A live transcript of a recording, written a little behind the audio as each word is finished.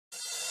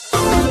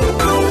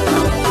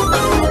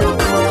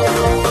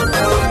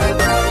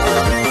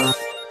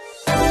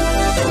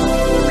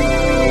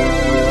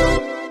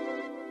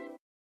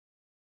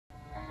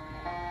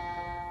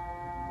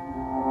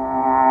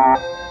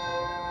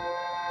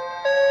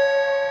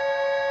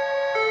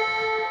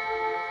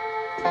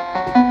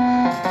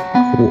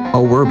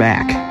Oh, we're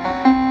back.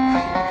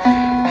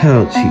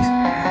 Oh,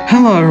 jeez.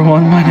 Hello,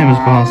 everyone. My name is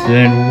Boston,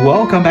 and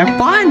welcome back,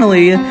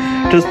 finally,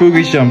 to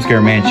Spooky's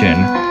Jumpscare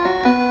Mansion.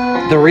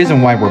 The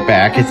reason why we're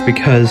back is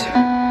because,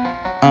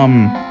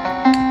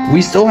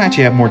 we still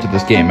actually have more to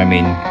this game. I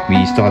mean,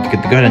 we still have to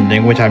get the good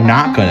ending, which I'm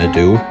not gonna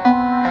do,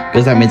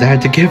 because that means I have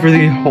to get through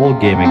the whole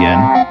game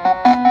again.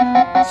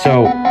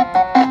 So,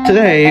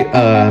 today,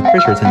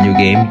 pretty sure it's a new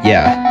game.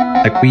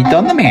 Yeah, like, we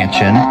done the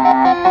mansion.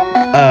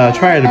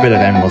 Tried a bit of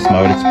endless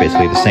mode. It's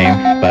basically the same,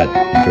 but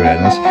do it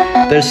endless.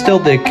 There's still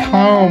the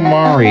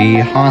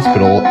Karamari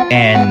Hospital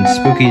and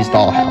Spooky's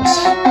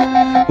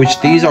Dollhouse, which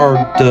these are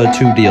the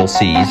two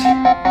DLCs.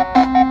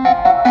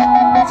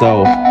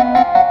 So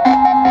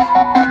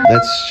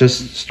let's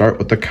just start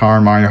with the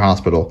Karamari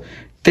Hospital.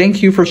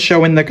 Thank you for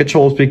showing the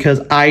controls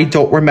because I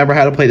don't remember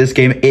how to play this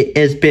game. It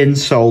has been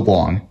so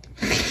long.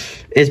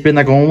 It's been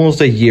like almost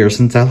a year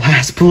since I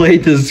last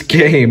played this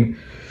game.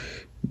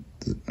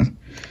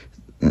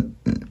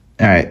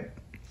 Alright.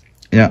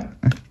 Yeah.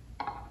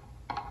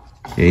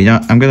 Yeah, you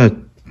know, I'm gonna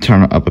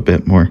turn it up a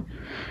bit more.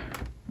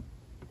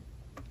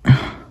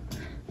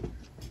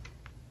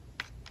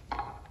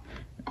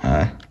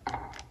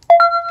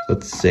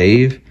 Let's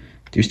save.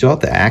 Do you still have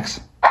the axe?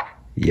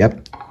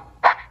 Yep.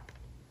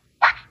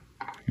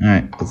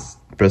 Alright, let's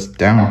press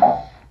down.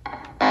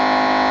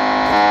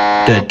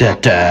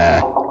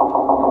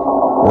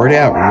 Already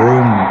at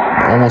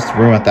almost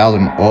room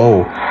 1000.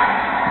 Oh.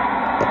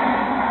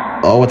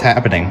 Oh, what's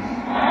happening?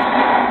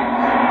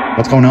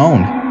 What's going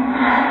on?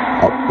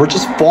 Oh, we're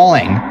just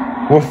falling.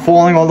 We're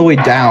falling all the way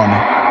down.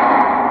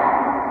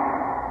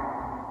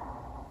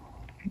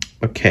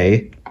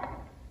 Okay.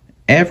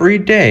 Every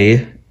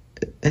day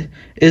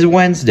is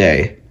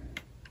Wednesday.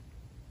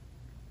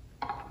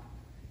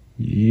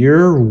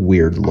 You're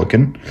weird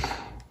looking.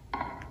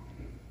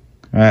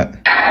 Alright.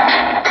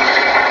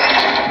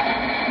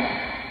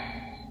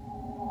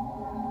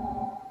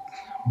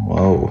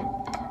 Whoa.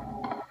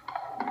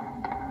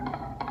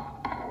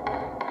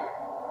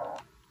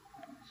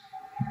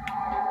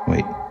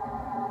 Wait.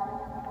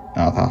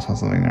 Oh, I thought I saw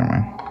something. Never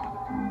mind.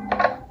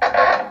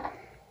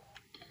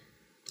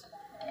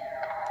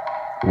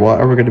 What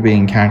are we going to be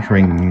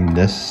encountering in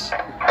the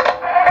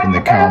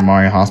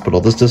Karamari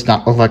Hospital? This does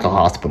not look like a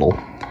hospital.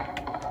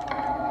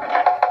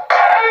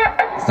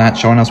 It's not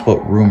showing us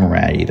what room we're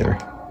at either.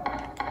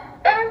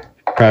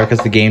 Probably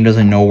because the game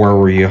doesn't know where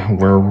we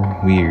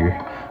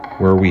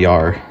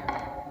are.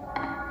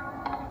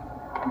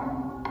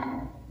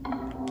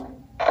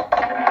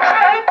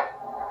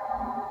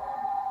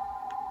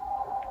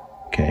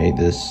 Okay,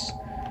 this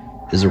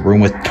is a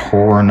room with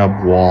torn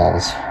up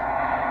walls.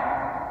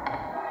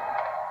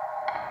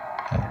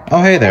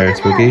 Oh, hey there,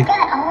 Spooky.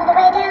 Got all the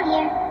way down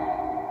here.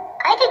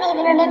 I didn't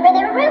even remember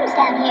there were rooms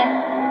down here.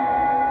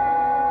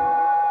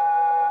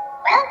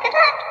 Well, good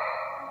luck.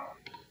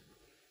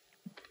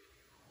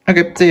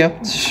 Okay, see ya.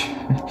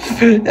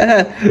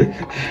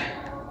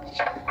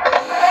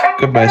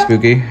 Goodbye,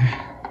 Spooky.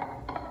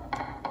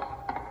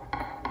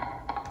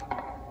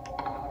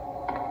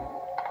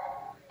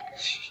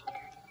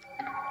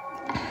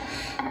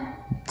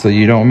 So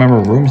you don't remember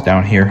rooms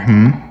down here,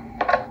 hmm?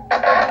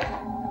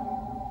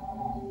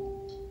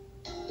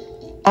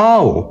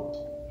 Oh,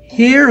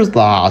 here's the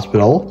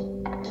hospital.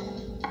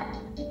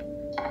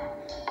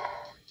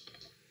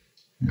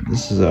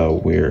 This is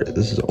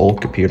this is an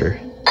old computer.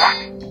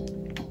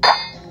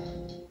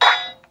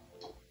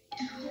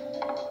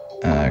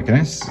 Can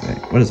I say,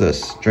 what is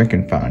this?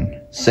 Drinking fountain.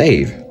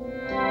 Save.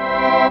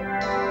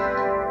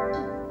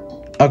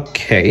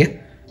 Okay. It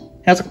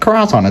has a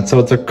cross on it, so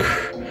it's a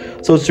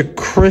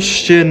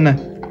Christian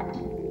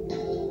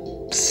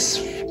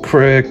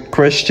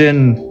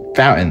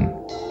fountain.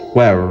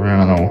 Whatever, I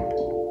don't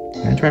know.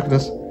 Can I interact with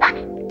this?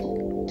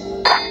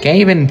 Can't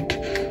even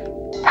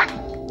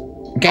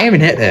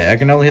hit it. I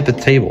can only hit the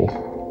table.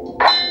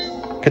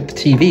 Hit the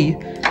TV.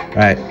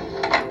 Right.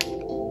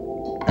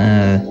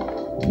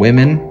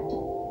 Women.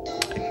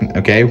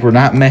 Okay, we're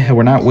not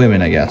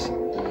women, I guess.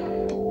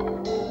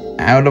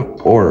 Out of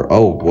order.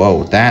 Oh,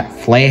 whoa.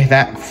 That's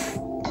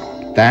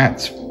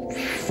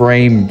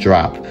frame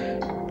drop.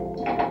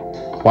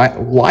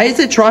 Why is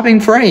it dropping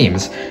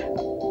frames?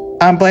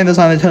 I'm playing this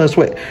on Nintendo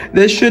Switch.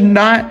 This should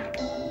not.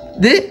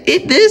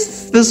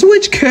 The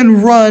Switch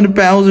can run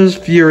Bowser's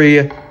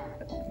Fury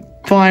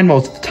fine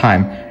most of the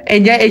time,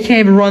 and yet it can't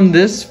even run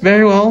this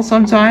very well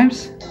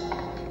sometimes.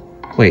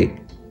 Wait,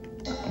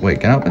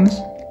 can I open this?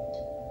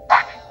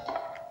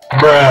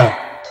 Bruh.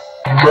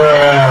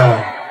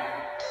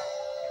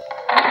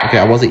 Okay,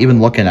 I wasn't even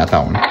looking at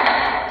that one.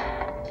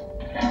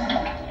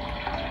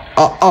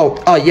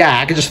 Oh, yeah,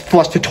 I can just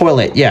flush the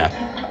toilet, yeah.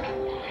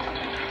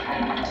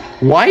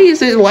 Why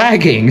is it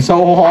lagging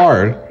so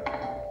hard?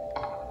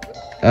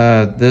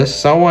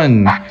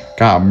 Someone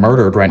got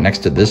murdered right next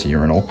to this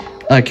urinal.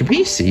 Can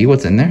we see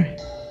what's in there?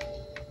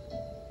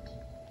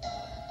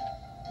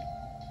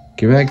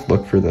 Can we, like,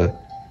 look for the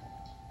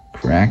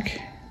crack?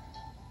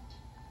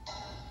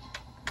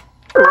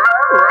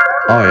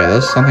 Oh yeah,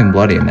 there's something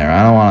bloody in there.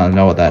 I don't want to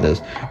know what that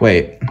is.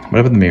 Wait, what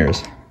about the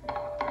mirrors?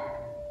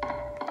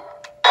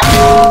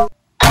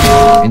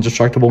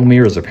 indestructible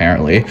mirrors,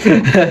 apparently.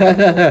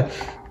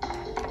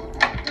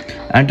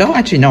 I don't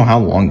actually know how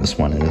long this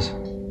one is.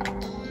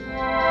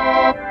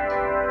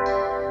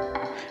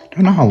 I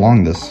don't know how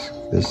long this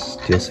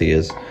DLC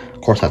is.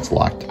 Of course, that's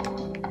locked.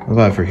 What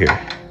about over here?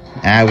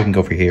 Ah, we can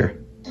go for here.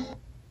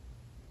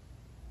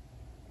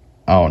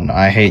 Oh no,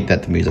 I hate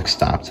that the music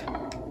stopped.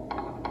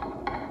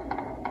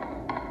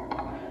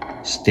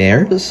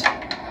 Stairs?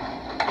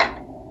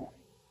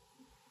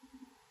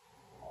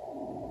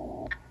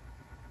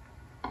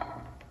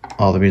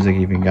 Oh, the music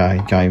even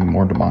got even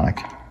more demonic.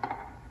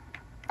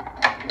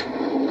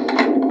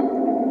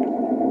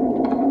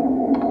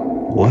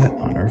 What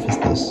on earth is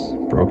this?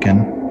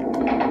 Broken.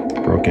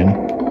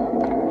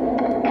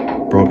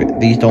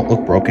 These don't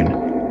look broken.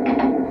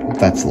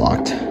 That's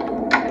locked.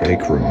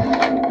 Break room.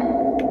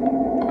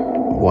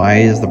 Why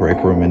is the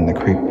break room in the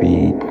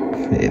creepy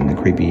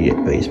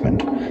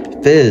basement?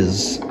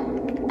 Fizz.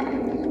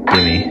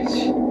 Gimme.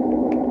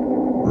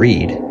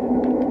 Read.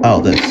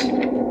 Oh, this.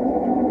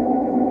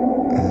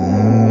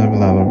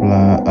 Blah blah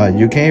blah.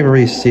 You can't even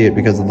really see it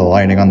because of the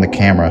lighting on the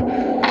camera.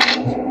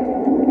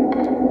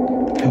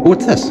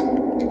 What's this?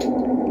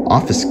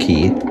 Office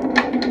key.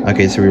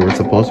 Okay, so we were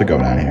supposed to go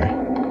down here.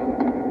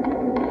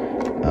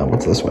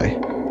 What's this way?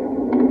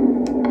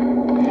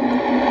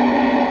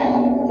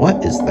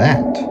 What is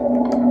that?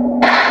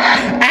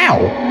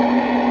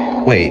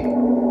 Ow! Wait.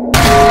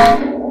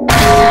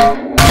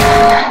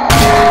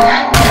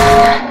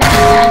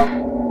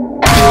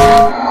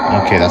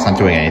 Okay, that's not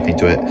doing anything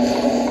to it.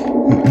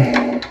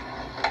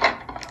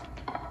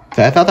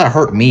 I thought that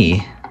hurt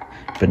me,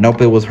 but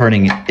nope, it was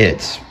hurting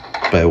it,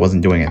 but it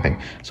wasn't doing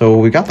anything. So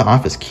we got the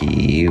office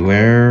key.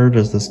 Where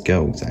does this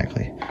go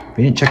exactly?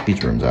 We didn't check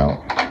these rooms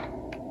out.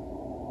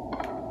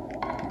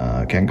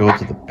 Can't go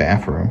to the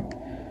bathroom.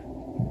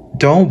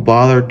 Don't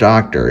bother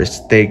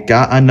doctors. They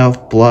got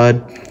enough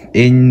blood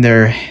in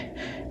their...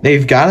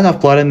 They've got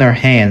enough blood in their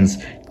hands.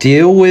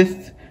 Deal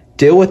with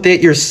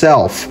it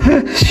yourself.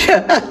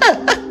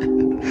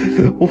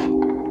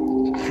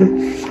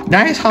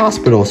 Nice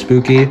hospital,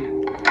 Spooky.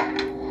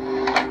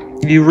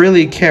 You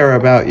really care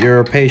about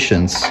your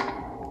patients.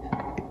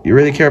 You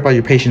really care about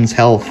your patient's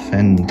health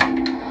and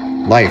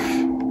life.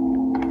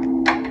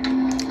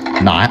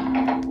 Not.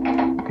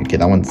 Okay,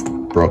 that one's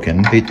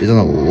broken. It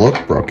doesn't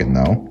look broken,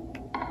 though.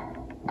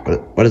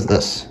 What is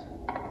this?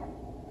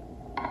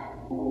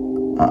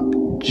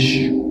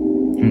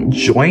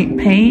 Joint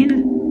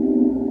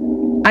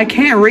pain? I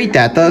can't read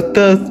that.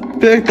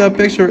 The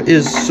picture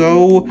is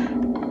so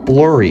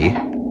blurry.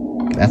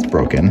 That's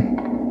broken.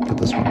 But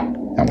this one.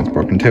 That one's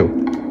broken, too.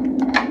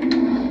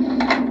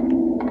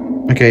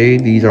 Okay,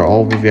 these are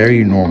all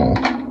very normal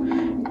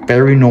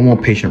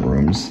patient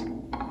rooms.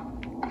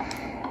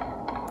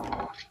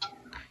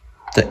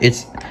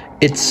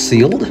 It's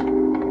sealed?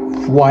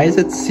 Why is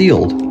it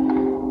sealed?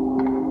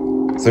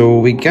 So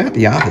we got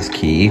the office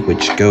key,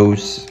 which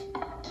goes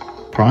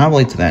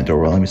probably to that door.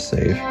 Well, let me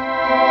save.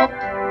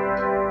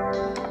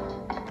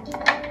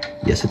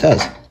 Yes, it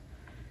does.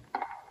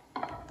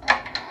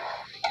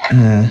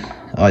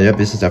 Oh, yep,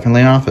 this is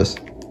definitely an office.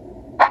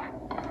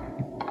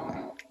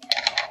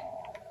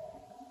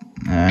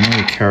 I don't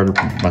really care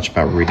much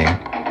about reading.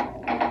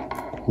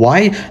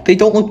 Why? They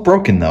don't look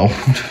broken, though.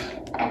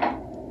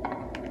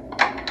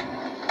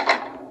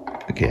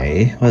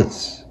 Okay,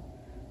 let's...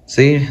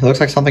 See? It looks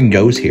like something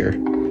goes here.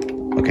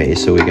 Okay,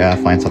 so we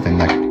gotta find something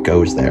that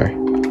goes there.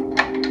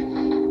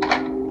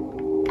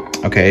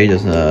 Okay,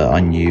 just an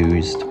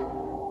unused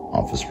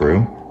office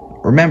room.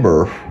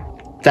 Remember,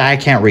 I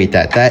can't read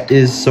that. That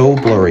is so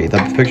blurry. The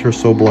picture is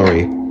so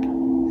blurry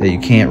that you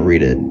can't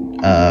read it.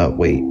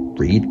 Wait,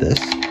 read this?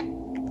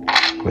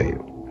 Wait.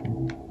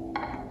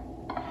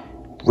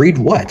 Read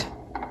what?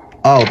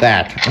 Oh,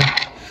 that.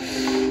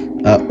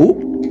 Ooh.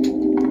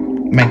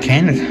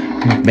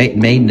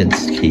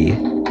 Maintenance key.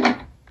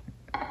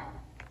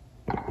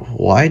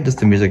 Why does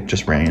the music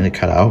just randomly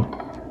cut out?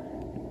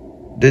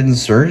 The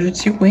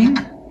insurgency wing?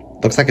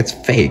 Looks like it's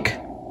fake.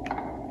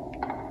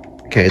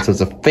 Okay, so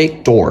it's a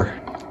fake door.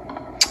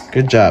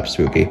 Good job,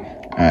 Spooky.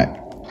 Alright.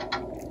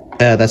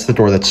 That's the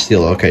door that's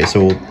sealed. Okay,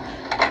 so...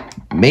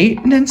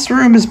 maintenance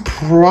room is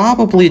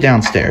probably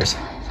downstairs.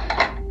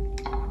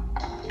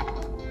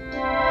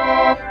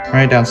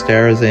 Right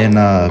downstairs in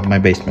my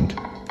basement.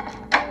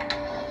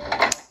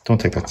 Don't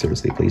take that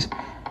seriously, please.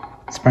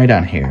 It's right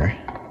down here.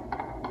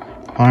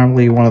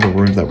 Probably one of the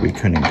rooms that we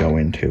couldn't go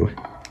into.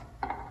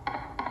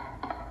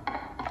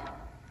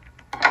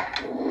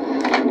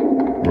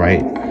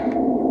 Right.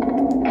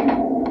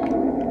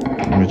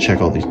 I'm gonna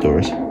check all these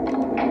doors.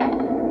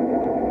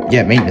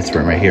 Yeah, maintenance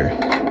room right here.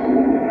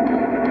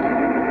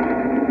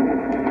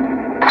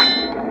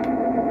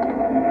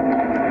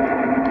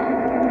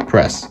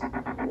 Press.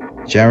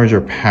 Generators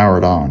are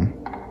powered on.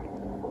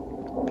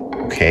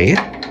 Okay.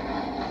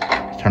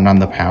 Turn on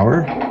the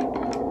power.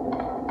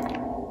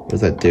 What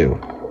does that do?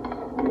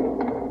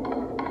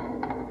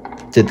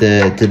 Did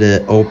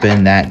it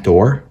open that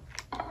door?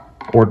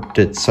 Or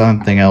did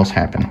something else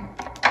happen?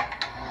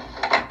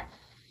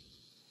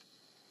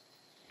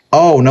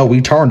 Oh no, we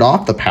turned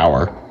off the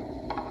power.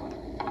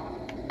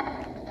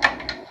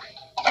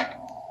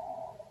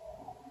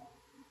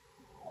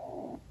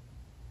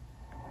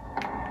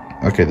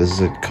 Okay, this is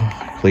a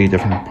completely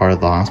different part of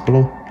the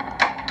hospital.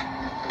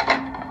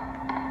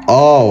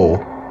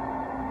 Oh.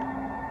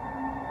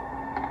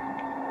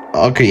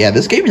 Okay, yeah,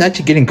 this game is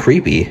actually getting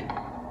creepy.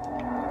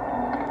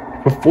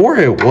 Before,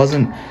 it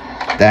wasn't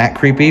that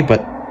creepy, but...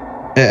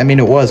 I mean,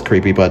 it was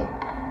creepy, but...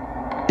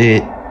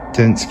 it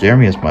didn't scare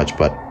me as much,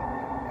 but...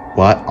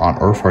 what on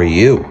earth are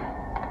you?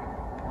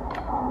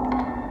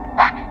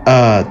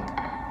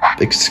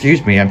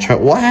 Excuse me, I'm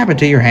trying... what happened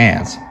to your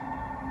hands?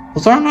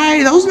 Those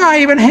not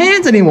even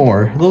hands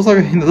anymore! Those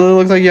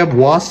look like you have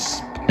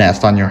wasp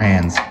nest on your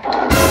hands.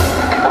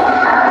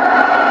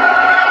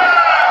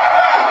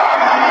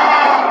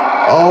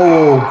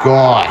 Oh,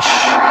 gosh.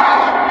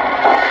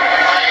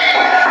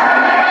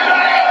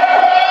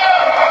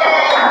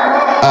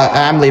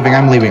 I'm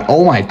leaving.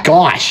 Oh my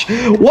gosh!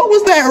 What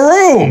was that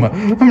room?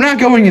 I'm not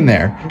going in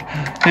there.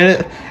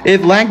 And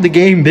it lagged the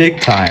game big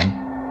time.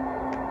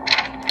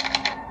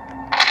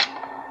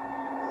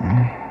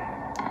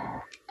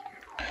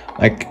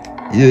 Like,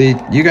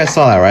 you guys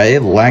saw that, right?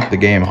 It lagged the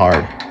game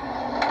hard.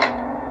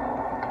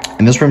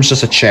 And this room's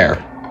just a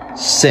chair.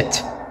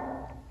 Sit.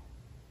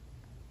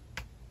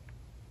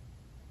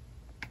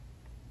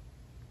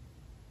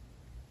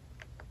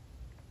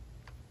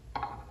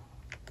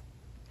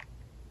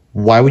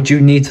 Why would you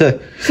need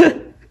to...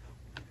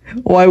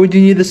 why would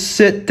you need to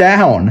sit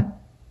down?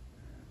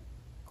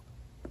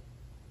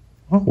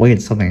 I want to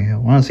wait something. I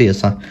want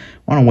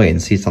to wait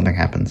and see if something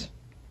happens.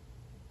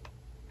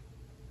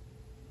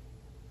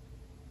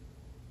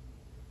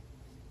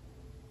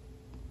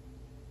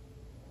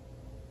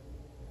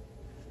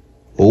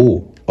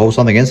 Oh,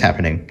 something is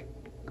happening.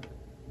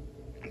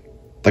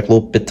 Like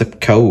little bits of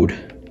code.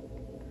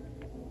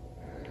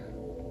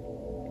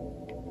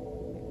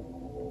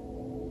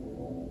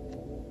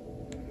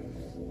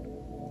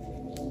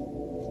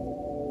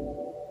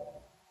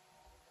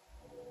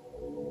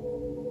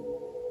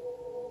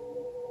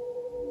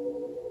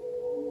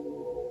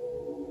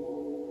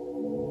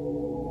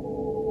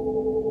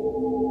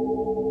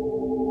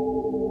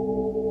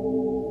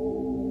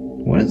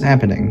 What is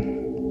happening?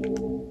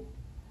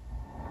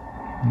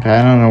 Okay,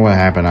 I don't know what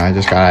happened. I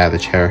just got out of the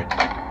chair.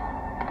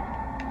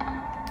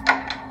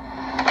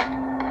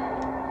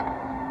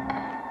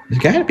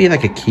 There's gotta be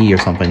like a key or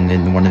something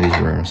in one of these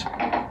rooms.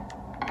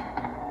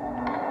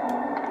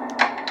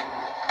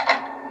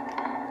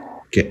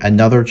 Get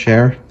another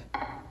chair?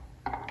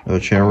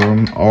 Another chair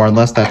room? Or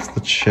unless that's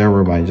the chair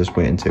room I just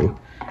went into.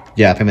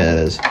 Yeah, I think that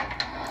is.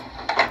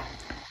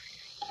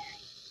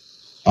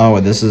 Oh,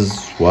 and this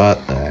is...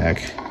 what the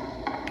heck?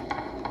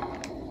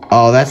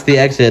 Oh, that's the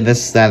exit.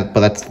 But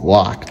that's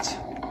locked.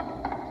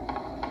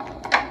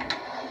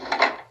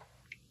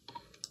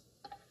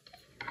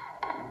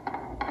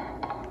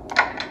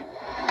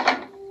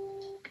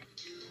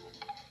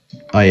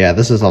 Oh yeah,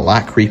 this is a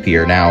lot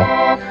creepier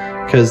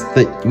now. Because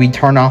we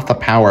turn off the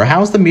power.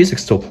 How's the music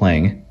still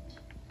playing?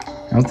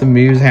 How's the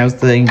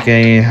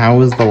game?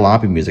 How is the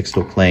lobby music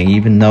still playing,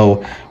 even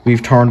though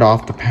we've turned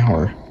off the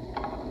power?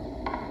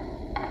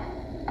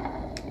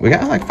 We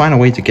gotta like find a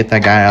way to get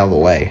that guy out of the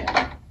way.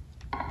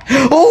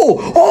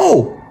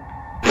 Oh!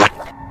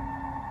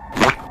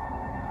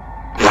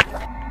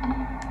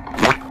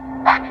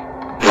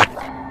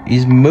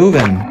 He's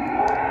moving.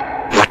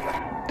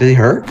 Did he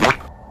hurt?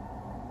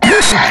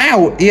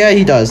 Ow! Yeah,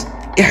 he does.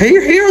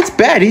 Here it's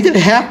bad. He did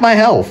half my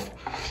health.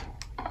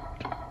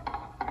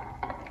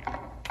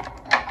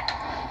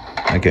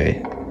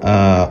 Okay.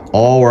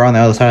 Oh, we're on the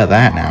other side of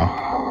that now.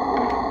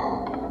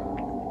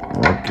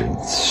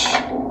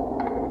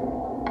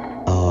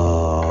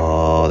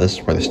 Oh, this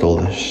is where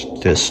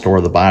they store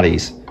the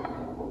bodies.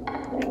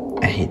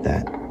 I hate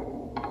that.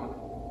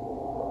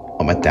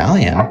 A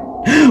medallion?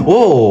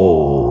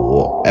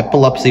 Whoa!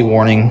 Epilepsy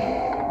warning.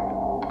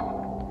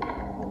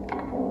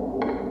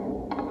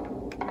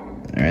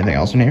 Anything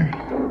else in here?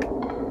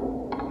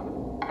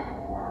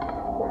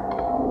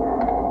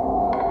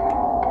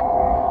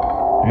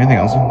 Anything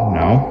else?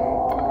 No.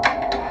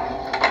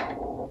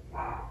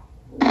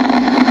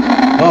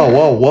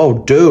 Whoa,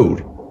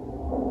 dude.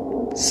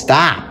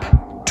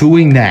 Stop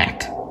doing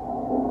that.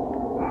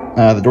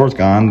 The door's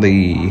gone.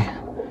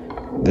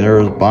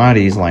 There's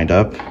bodies lined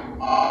up.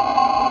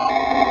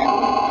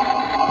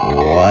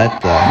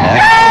 What the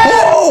heck?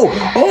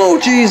 Oh,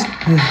 jeez.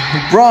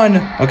 Run.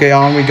 Okay,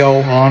 on we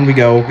go. Go.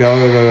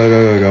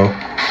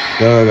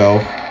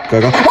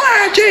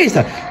 Ah, jeez.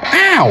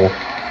 Ow.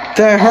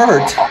 That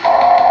hurt.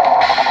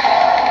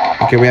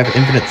 Okay, we have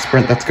infinite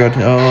sprint. That's good.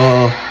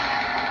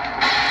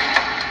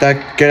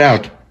 Get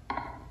out.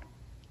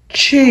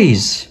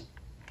 Jeez.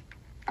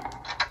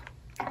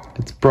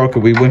 It's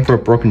broken. We went for a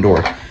broken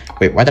door.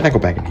 Wait, why did I go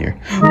back in here?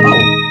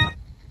 Oh.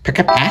 Pick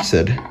up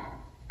acid.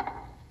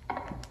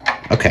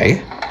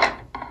 Okay.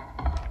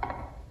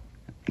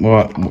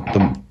 What?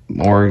 The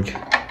morgue.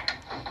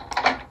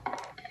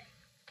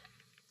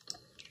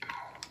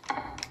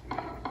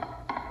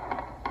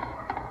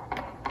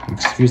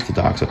 Excuse the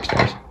dogs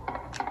upstairs.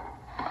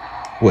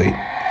 Wait.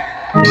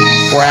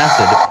 More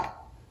acid.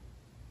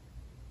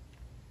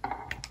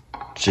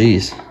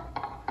 Jeez.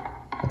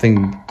 That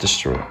thing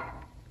destroyed.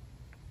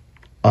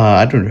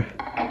 I don't...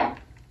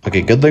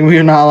 Okay, good thing we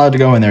are not allowed to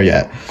go in there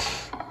yet.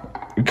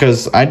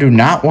 Because I do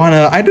not want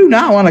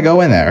to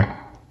go in there.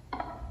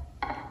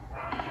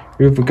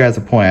 If you guys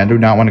a point, I do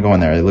not want to go in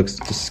there. It looks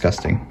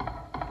disgusting.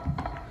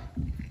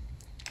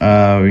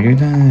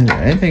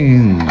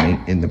 Anything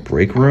in the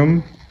break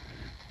room?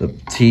 The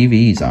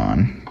TV's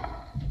on.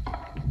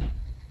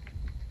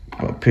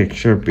 A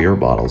picture of beer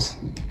bottles.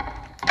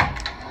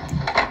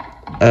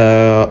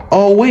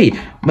 Oh wait,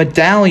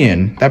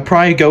 medallion. That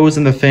probably goes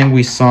in the thing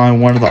we saw in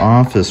one of the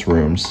office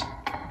rooms.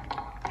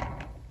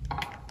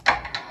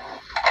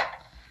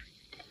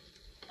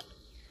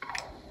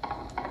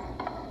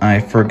 I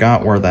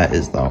forgot where that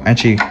is though.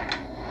 Actually,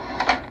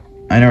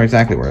 I know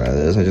exactly where that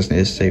is. I just need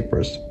to save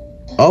first.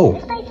 Oh!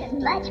 This place is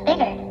much bigger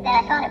than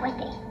I thought it would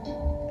be.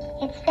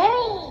 It's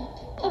very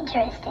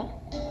interesting.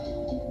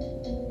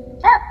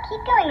 Well,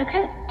 keep going,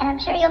 recruit, and I'm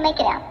sure you'll make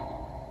it out.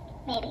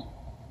 Maybe.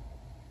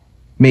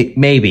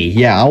 Maybe,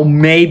 yeah, I'll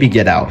maybe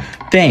get out.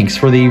 Thanks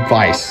for the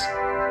advice.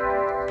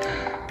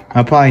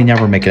 I'll probably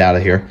never make it out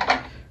of here.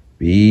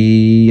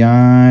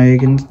 I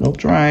can still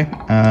try.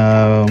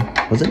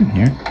 Was it in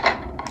here?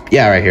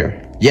 Yeah, right here.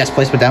 Yes,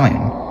 place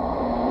medallion.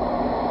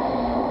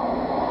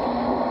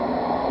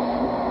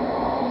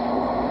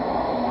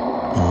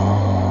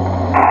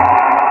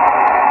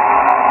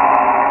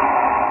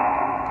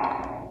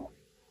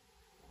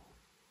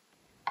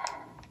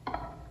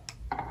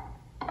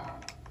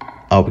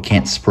 Oh, we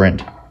can't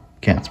sprint.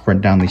 Can't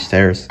sprint down these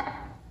stairs.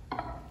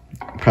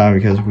 Probably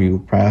because we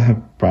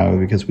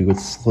would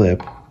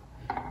slip.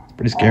 It's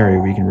pretty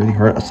scary. We can really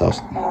hurt ourselves.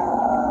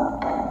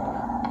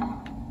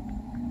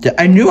 Yeah,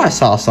 I knew I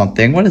saw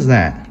something. What is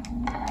that?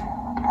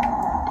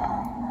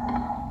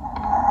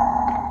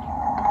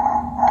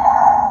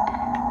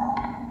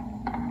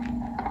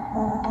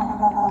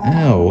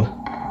 Ew.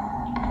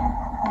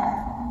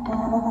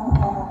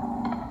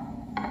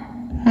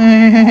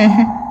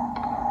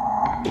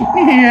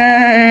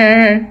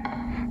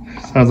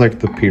 Sounds like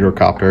the Peter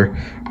Copter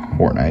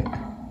Fortnite.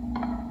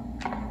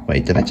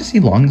 Wait, did I just see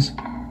lungs?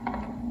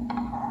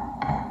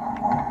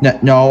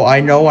 No,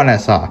 I know what I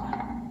saw.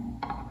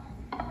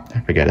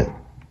 Forget it.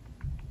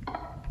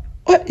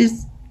 What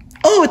is...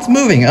 Oh, it's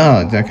moving!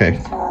 Oh, okay.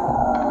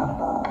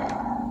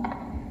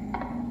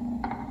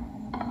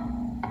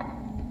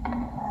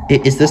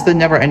 Is this the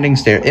never-ending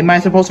stair? Am I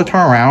supposed to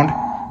turn around?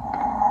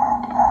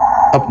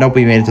 Oh, nope,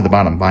 we made it to the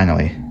bottom,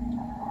 finally.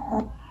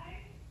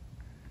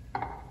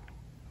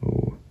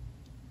 Ooh.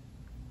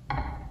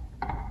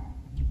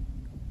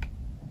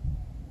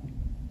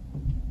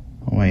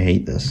 Oh, I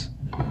hate this.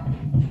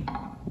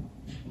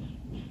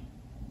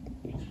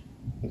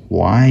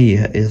 Why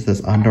is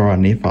this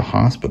underneath a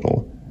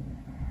hospital?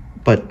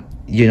 But,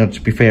 you know, to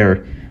be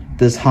fair,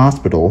 this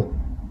hospital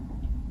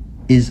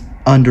is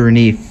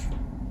underneath...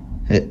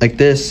 Like,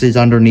 this is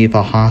underneath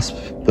a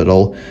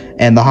hospital,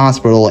 and the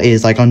hospital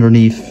is, like,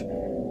 underneath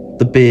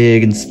the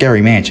big and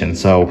scary mansion,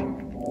 so...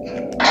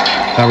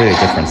 Not really a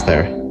difference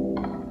there.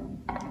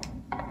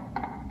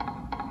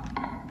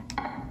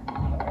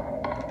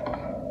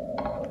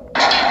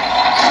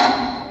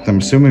 I'm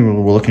assuming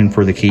we're looking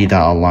for the key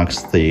that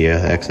unlocks the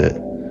exit.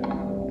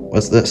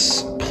 What's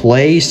this?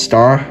 Play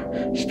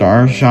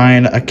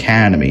Starshine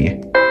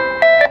Academy.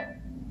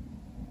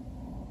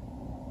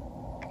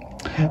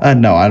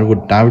 No, I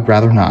would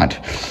rather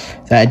not.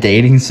 Is that a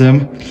dating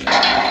sim?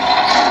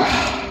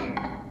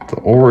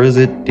 Or is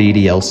it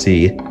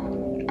DDLC?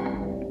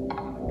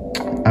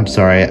 I'm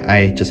sorry,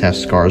 I just have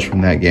scars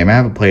from that game. I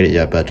haven't played it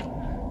yet, but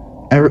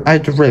I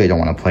really don't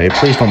want to play it.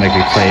 Please don't make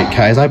me play it,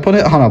 guys. I put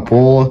it on a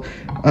poll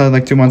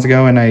like 2 months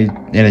ago, and it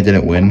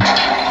didn't win.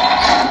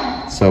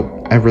 So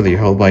I really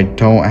hope I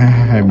don't.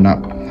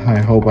 I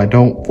hope I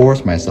don't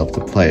force myself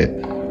to play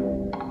it.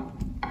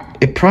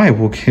 It probably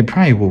will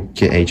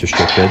get age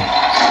restricted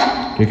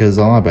because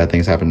a lot of bad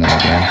things happen in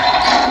that game.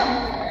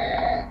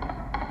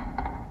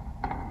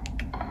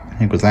 I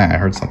think it was that. I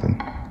heard something.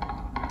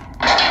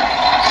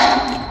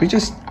 We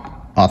just...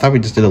 Oh, I thought we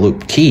just did a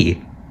loop.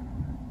 Key.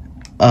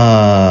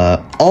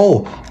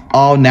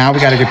 Oh, now we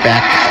gotta get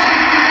back.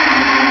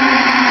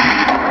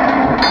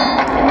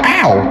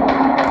 Ow!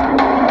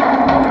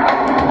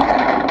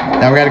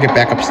 Now we gotta get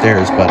back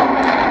upstairs, but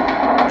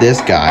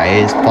this guy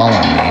is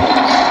following me.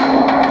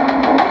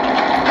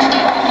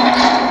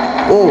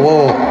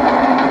 Whoa.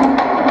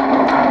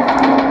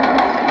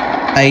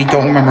 I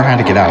don't remember how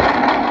to get out.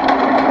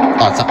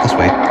 Oh, it's up this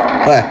way.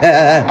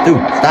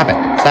 Dude, stop it.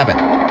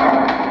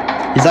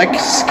 He's like...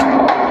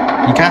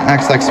 He can't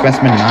act like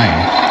Specimen 9.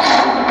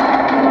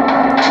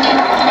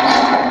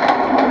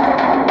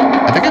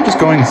 I think I'm just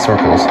going in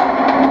circles.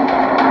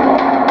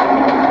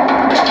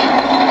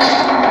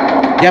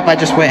 Yep, I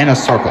just went in a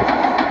circle.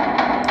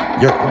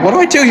 What do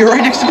I do? You're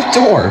right next to the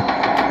door.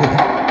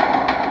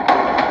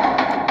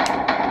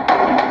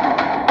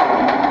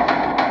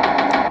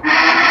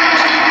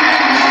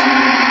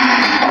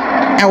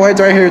 Oh,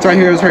 it's right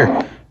here.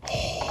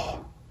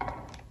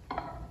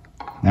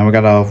 Now we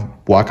gotta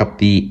walk up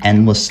the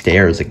endless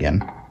stairs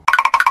again.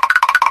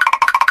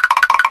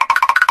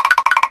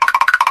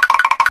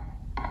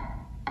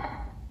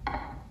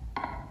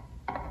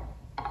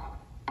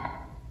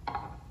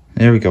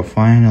 There we go,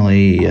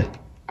 finally.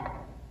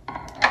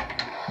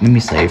 Let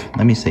me save.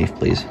 Let me save,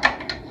 please.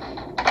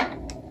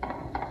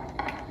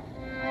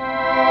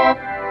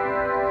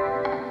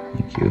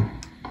 Thank you.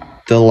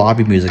 The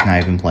lobby music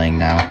not even playing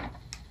now.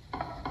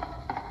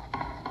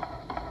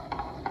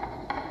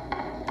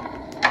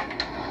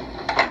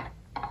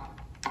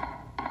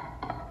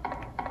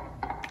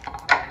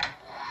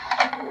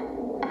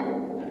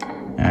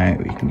 Alright,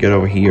 we can get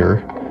over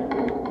here.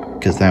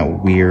 Because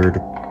that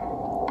weird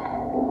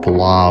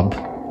blob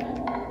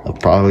of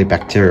probably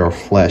bacterial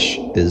flesh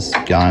is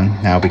gone.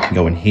 Now we can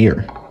go in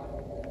here.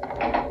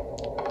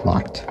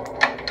 Locked.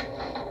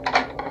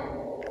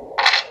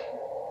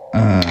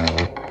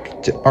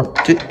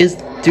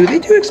 Do they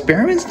do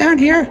experiments down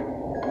here?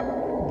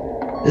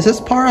 Is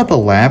this part of the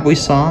lab we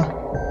saw?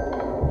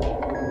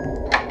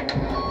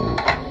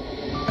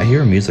 I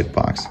hear a music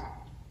box.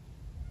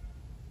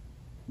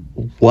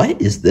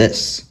 What is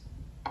this?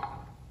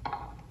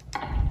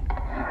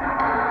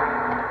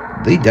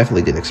 They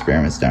definitely did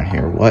experiments down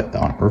here. What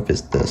on earth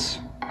is this?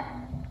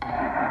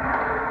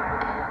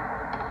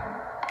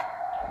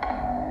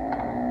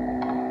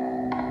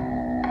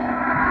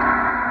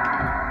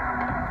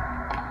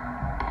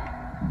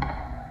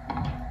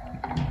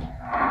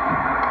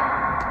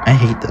 I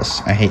hate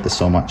this. I hate this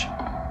so much.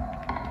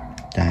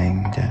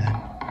 Dang, dad.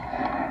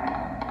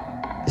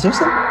 Is there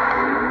some...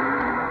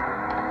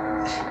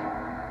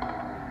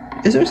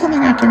 Is there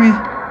something after me?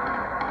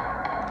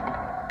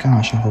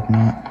 Gosh, I hope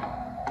not.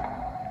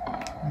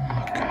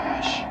 Oh,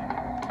 gosh.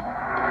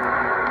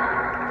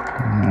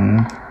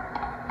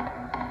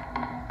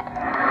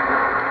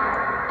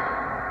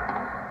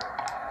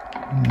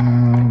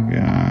 Oh,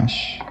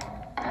 gosh.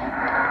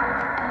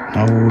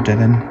 No, dead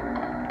end.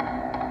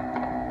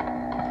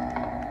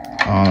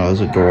 Oh,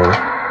 there's a door.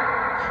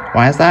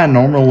 Why is that a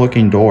normal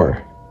looking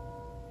door?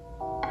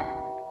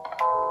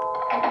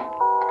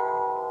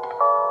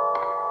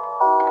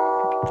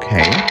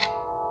 Okay.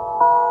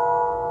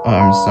 Oh,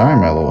 I'm sorry,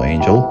 my little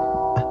angel.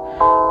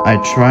 I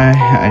tried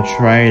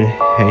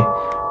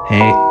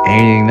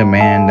hating the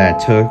man that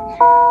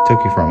took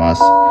you from us.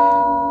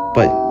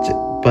 But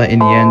in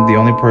the end, the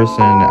only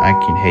person I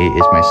can hate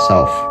is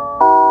myself.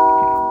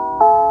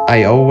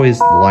 You always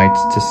like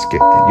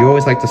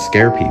to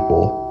scare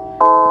people.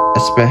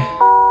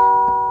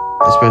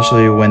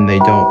 Especially when they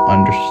don't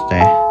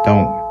understand.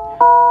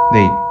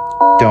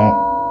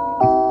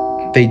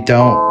 They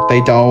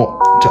don't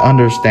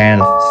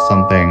understand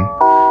something.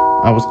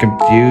 I was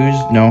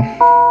confused. No.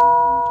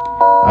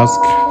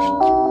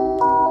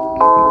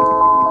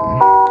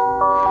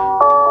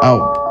 Oh,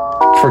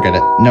 forget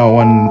it. No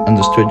one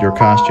understood your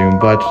costume,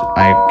 but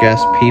I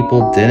guess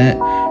people didn't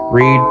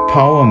read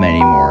poem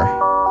anymore.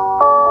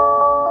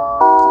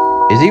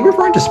 Is he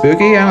referring to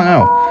Spooky? I don't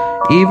know.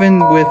 Even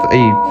with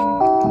a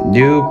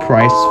new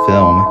price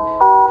film,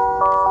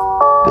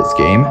 this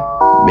game,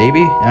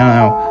 maybe? I don't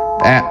know.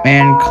 That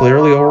man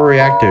clearly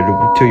overreacted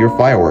to your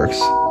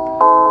fireworks.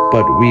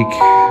 But we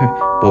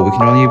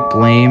can only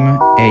blame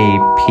a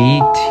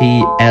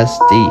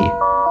PTSD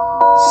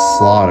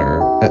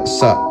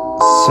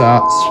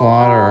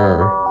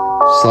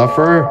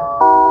sufferer?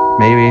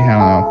 Maybe? I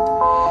don't know.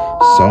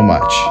 So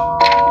much.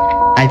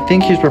 I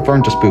think he's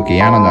referring to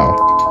Spooky. I don't know.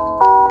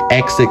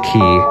 Exit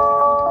key.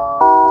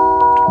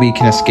 We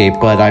can escape,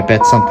 but I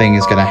bet something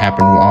is gonna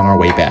happen on our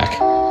way back.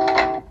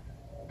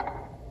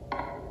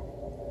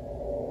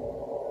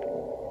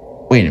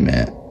 Wait a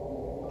minute.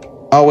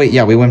 Oh wait,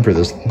 yeah, we went through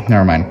this.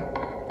 Never mind.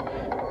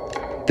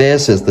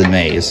 This is the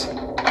maze.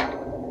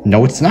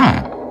 No, it's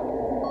not.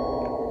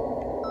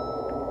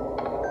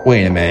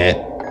 Wait a minute.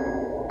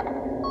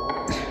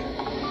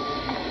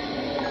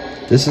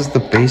 This is the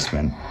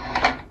basement.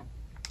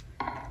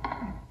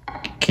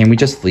 Can we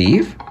just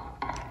leave?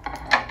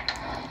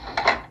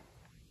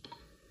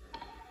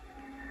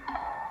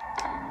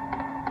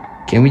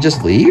 Can we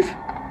just leave?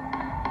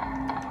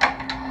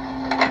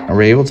 Are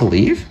we able to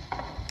leave?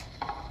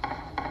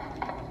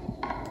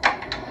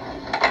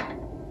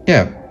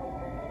 Yeah.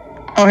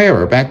 Oh, hey,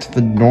 we're back to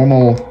the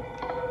normal...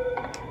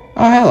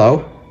 Oh,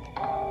 hello.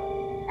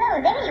 Oh,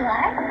 there you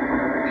are.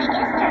 I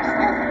guess there's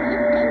still some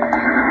neat things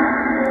down there.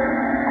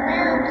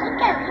 Well, keep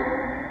going,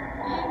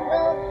 and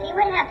we'll see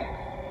what happens.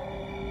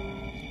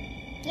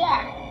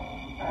 Yeah.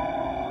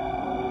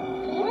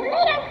 See you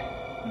later.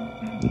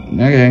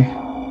 Okay.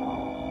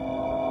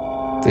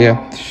 Yeah.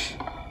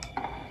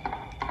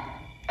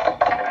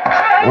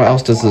 What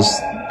else does this...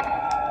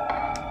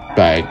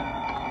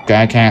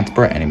 guy can't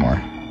spread anymore?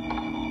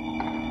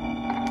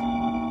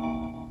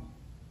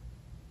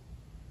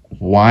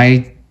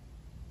 Why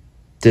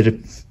did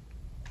it...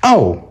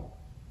 Oh!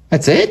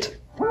 That's it?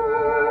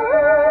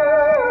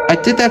 I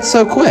did that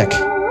so quick.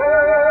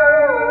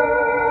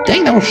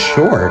 Dang, that was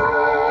short.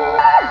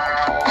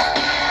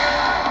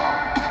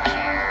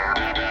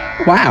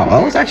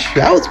 Wow,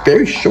 that was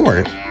very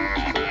short.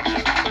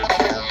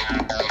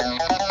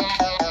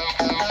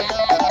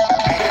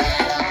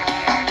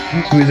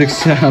 Music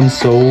sounds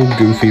so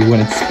goofy when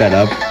it's sped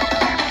up.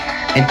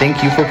 And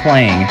thank you for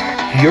playing.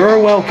 You're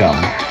welcome.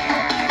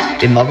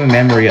 in loving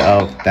memory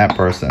of that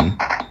person.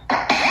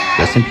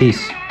 Rest in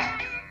peace.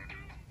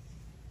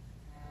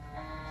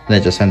 And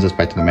it just sends us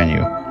back to the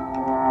menu.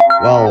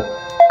 Well,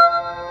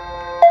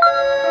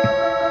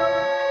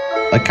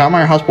 a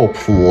Karamari House Bowl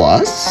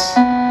Plus? I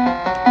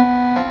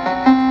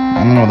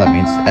don't know what that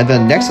means. And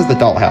then next is the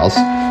Dollhouse.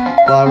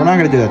 But we're not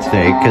going to do that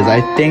today, because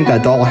I think the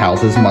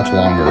Dollhouse is much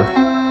longer.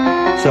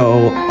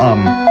 So, is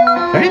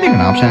there anything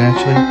an option,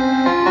 actually?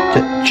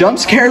 Jump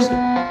scares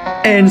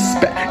and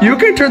you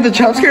can turn the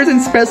jump scares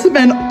and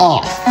specimen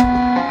off.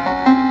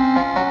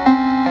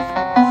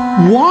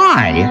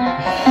 Why?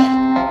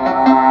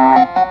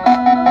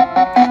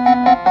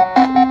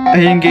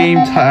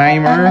 In-game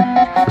timer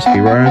for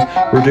speedrunners.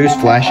 Reduced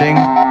flashing.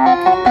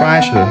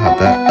 Probably should have had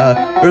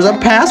that. There's a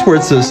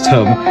password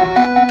system.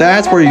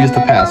 That's where you use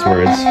the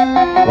passwords.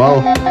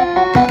 Well,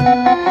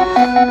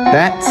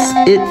 that's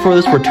it for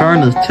this return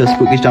to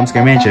Spooky's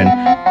Jumpscare Mansion.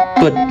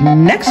 But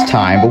next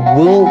time,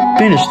 we'll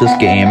finish this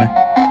game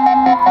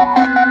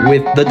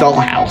with the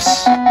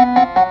Dollhouse,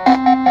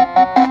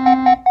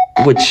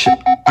 which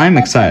I'm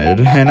excited,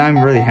 and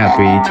I'm really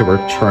happy to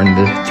return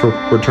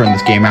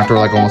this game after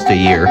like almost a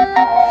year.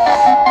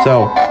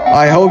 So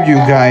I hope you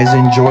guys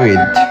enjoyed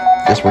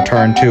this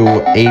return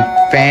to a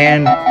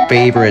fan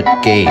favorite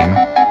game.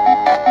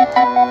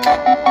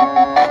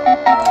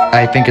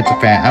 I think it's a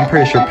fan. I'm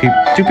pretty sure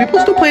do people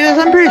still play this?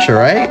 I'm pretty sure,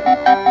 right?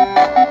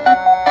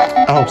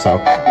 I hope so.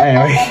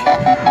 Anyway,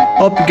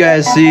 hope you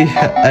guys see.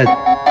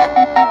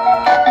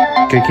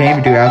 Okay, can't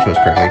even do outros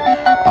correctly.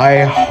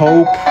 I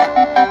hope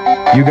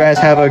you guys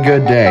have a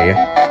good day,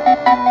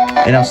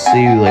 and I'll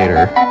see you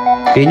later.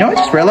 Okay, you know, I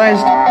just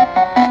realized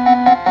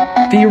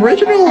the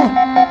original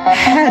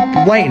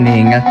had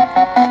lightning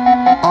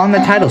on the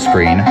title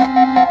screen,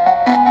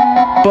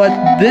 but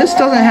this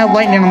doesn't have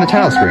lightning on the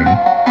title screen.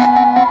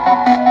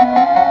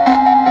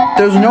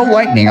 There's no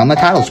lightning on the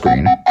title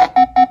screen.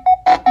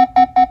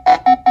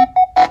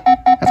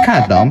 That's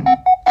kind of dumb.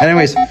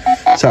 Anyways,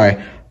 sorry.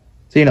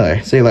 See you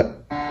later. See you later.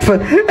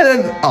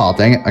 Oh,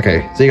 dang it.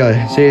 Okay. See you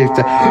guys.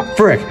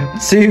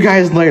 See you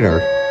guys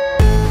later.